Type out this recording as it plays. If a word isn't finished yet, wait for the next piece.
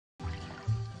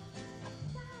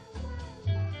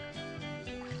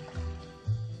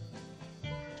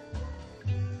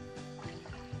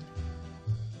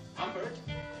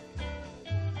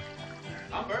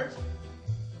Humbert?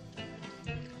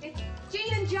 It's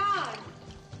Jean and John.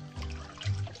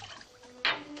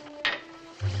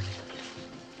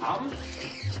 Humbert,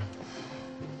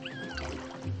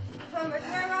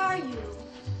 where are you?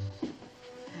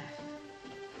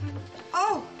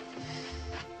 Oh!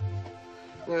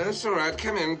 No, that's all right.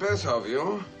 Come in, both of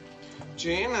you.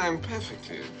 Jean, I'm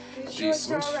perfectly You sure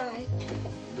decent. it's all right?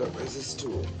 Look, there's a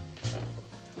stool.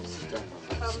 Sit down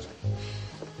on that stool.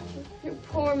 You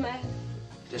poor man.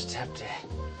 just have to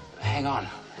hang on.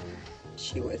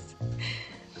 She was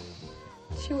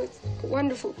a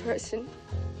wonderful person,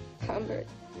 Humbert.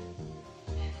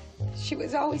 She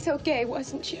was always so gay,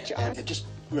 wasn't she, John? Just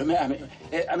remember,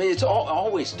 I mean, it's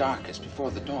always darkest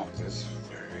before the dawn. That's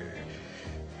very,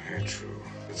 very true.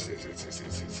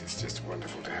 It's just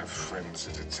wonderful to have friends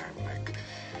at a time like.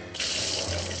 So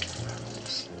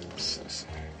sad.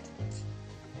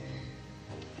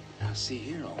 Now, see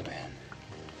here, old man.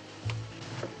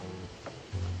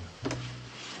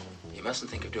 You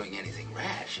mustn't think of doing anything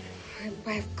rash.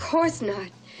 Why, of course not.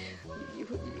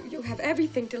 You have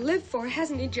everything to live for,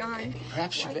 hasn't he, John?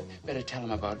 Perhaps you better tell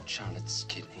him about Charlotte's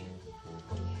kidney.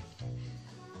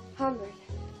 Humbert,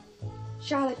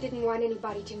 Charlotte didn't want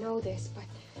anybody to know this, but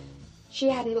she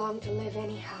hadn't long to live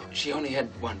anyhow. She only had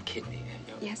one kidney.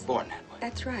 Yes. Born that way.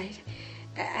 That's right.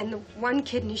 And the one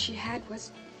kidney she had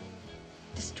was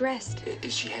distressed.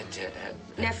 She had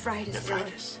nephritis.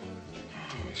 Nephritis.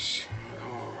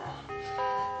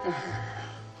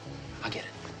 I'll get it.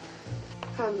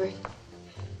 Humbert,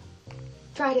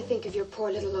 try to think of your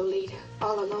poor little Lolita,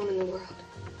 all alone in the world.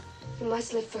 You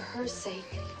must live for her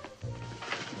sake.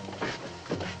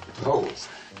 Oh,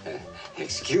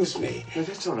 excuse me. No,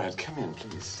 that's all right. Come in,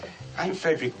 please. I'm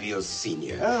Frederick Beals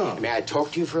Sr. Oh. May I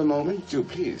talk to you for a moment? Do,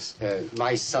 please.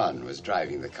 My son was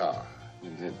driving the car.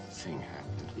 That thing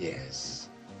happened. Yes.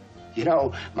 You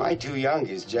know, my two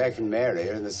youngest, Jack and Mary,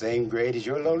 are in the same grade as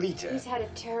your Lolita. He's had a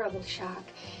terrible shock.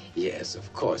 Yes,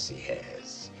 of course he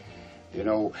has. You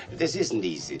know, this isn't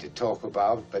easy to talk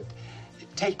about, but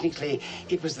technically,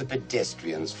 it was the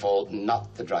pedestrian's fault,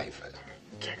 not the driver.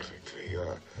 Technically,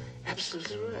 you're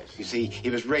absolutely right. You see,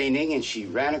 it was raining, and she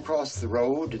ran across the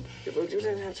road. And... Yeah, but you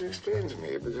didn't have to explain to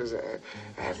me, because I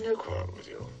have no quarrel with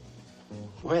you.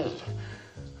 Well,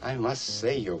 I must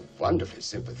say you're wonderfully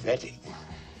sympathetic.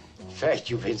 In fact,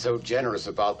 you've been so generous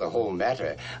about the whole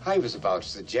matter, I was about to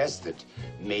suggest that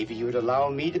maybe you'd allow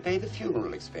me to pay the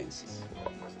funeral expenses. Oh,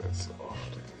 that's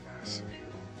awfully nice of you.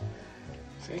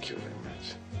 Thank you very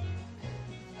much.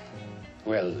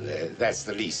 Well, that's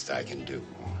the least I can do.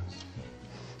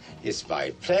 It's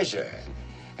my pleasure.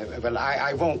 Well,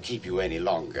 I won't keep you any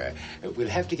longer. We'll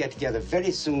have to get together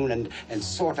very soon and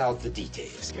sort out the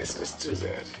details. Yes, let's do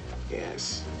that.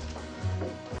 Yes.